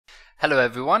Hello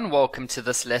everyone, welcome to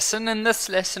this lesson. In this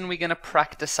lesson we're going to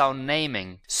practice our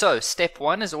naming. So step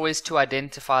 1 is always to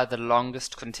identify the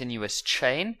longest continuous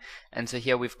chain, and so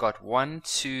here we've got 1,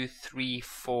 2, 3,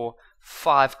 4,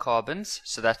 5 carbons,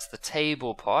 so that's the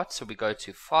table part, so we go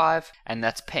to 5, and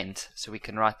that's pent, so we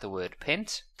can write the word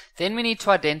pent. Then we need to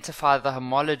identify the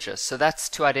homologous, so that's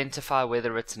to identify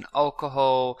whether it's an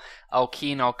alcohol,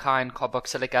 alkene, alkyne,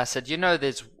 carboxylic acid. You know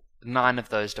there's 9 of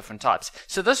those different types.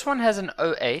 So this one has an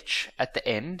OH at the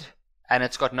end, and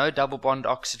it's got no double bond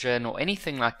oxygen or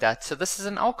anything like that, so this is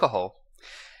an alcohol.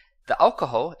 The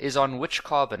alcohol is on which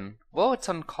carbon? Well, it's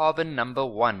on carbon number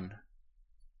 1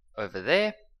 over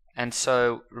there, and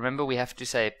so remember we have to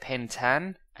say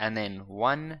pentan and then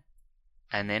 1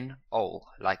 and then ol,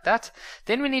 like that.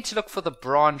 Then we need to look for the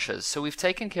branches. So we've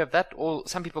taken care of that, or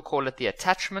some people call it the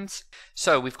attachments.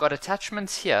 So we've got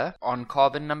attachments here on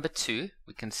carbon number 2.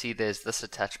 We can see there's this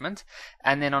attachment.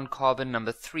 And then on carbon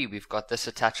number 3, we've got this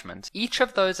attachment. Each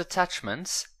of those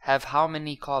attachments have how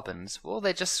many carbons? Well,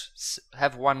 they just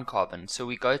have 1 carbon. So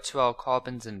we go to our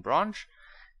carbons in branch,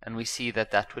 and we see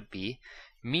that that would be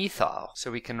methyl. So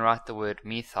we can write the word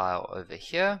methyl over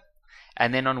here.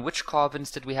 And then on which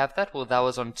carbons did we have that? Well, that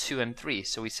was on 2 and 3.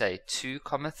 So we say 2,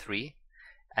 3,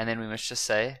 and then we must just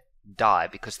say di,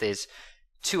 because there's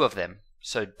 2 of them.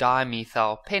 So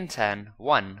dimethyl pentan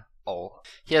 1 ol.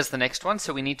 Here's the next one.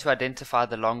 So we need to identify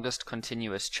the longest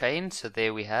continuous chain. So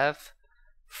there we have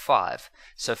 5.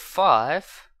 So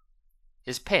 5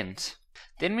 is pent.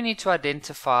 Then we need to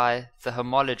identify the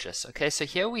homologous. Okay, so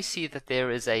here we see that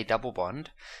there is a double bond,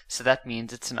 so that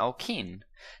means it's an alkene.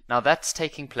 Now that's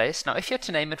taking place. Now if you had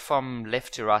to name it from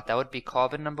left to right, that would be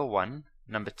carbon number 1,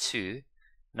 number 2,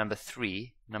 number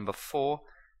 3, number 4,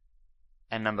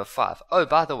 and number 5. Oh,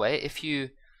 by the way, if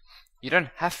you don't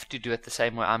have to do it the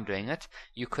same way I'm doing it.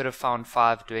 You could have found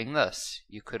 5 doing this.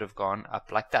 You could have gone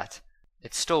up like that.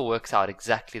 It still works out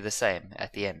exactly the same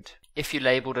at the end. If you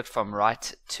labeled it from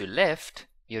right to left,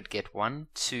 you'd get 1,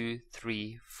 2,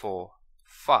 3, 4,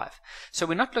 5. So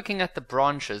we're not looking at the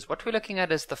branches. What we're looking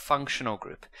at is the functional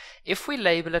group. If we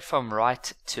label it from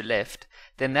right to left,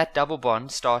 then that double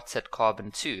bond starts at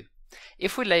carbon 2.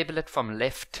 If we label it from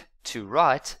left to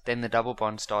right, then the double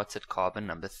bond starts at carbon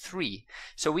number 3.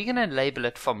 So we're going to label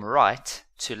it from right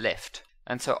to left.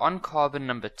 And so on carbon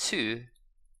number 2,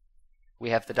 we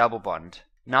have the double bond.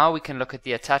 Now we can look at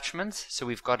the attachments. So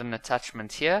we've got an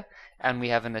attachment here, and we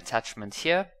have an attachment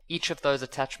here. Each of those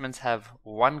attachments have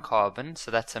 1 carbon,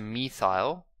 so that's a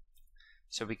methyl.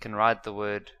 So we can write the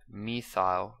word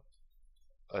methyl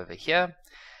over here.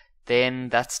 Then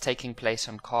that's taking place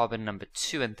on carbon number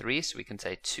 2 and 3, so we can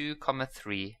say 2,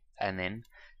 3, and then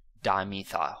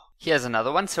dimethyl. Here's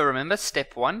another one. So remember,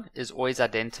 step 1 is always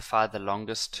identify the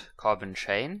longest carbon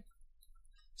chain.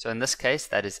 So in this case,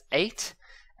 that is 8.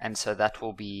 And so that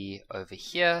will be over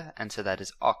here, and so that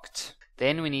is oct.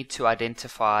 Then we need to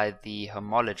identify the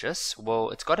homologous.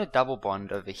 Well, it's got a double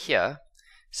bond over here,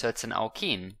 so it's an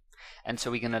alkene. And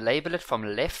so we're going to label it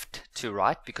from left to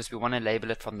right, because we want to label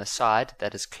it from the side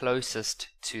that is closest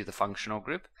to the functional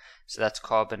group. So that's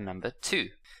carbon number 2.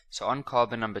 So on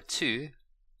carbon number 2,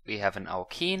 we have an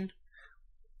alkene.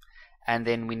 And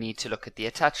then we need to look at the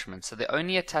attachment. So the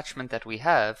only attachment that we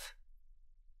have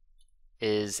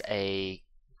is a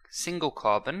single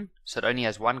carbon, so it only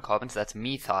has 1 carbon, so that's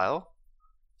methyl.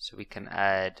 So we can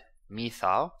add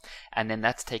methyl, and then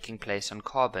that's taking place on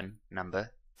carbon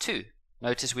number 2.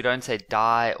 Notice we don't say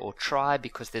di or tri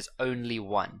because there's only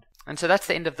 1. And so that's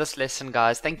the end of this lesson,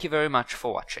 guys. Thank you very much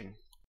for watching.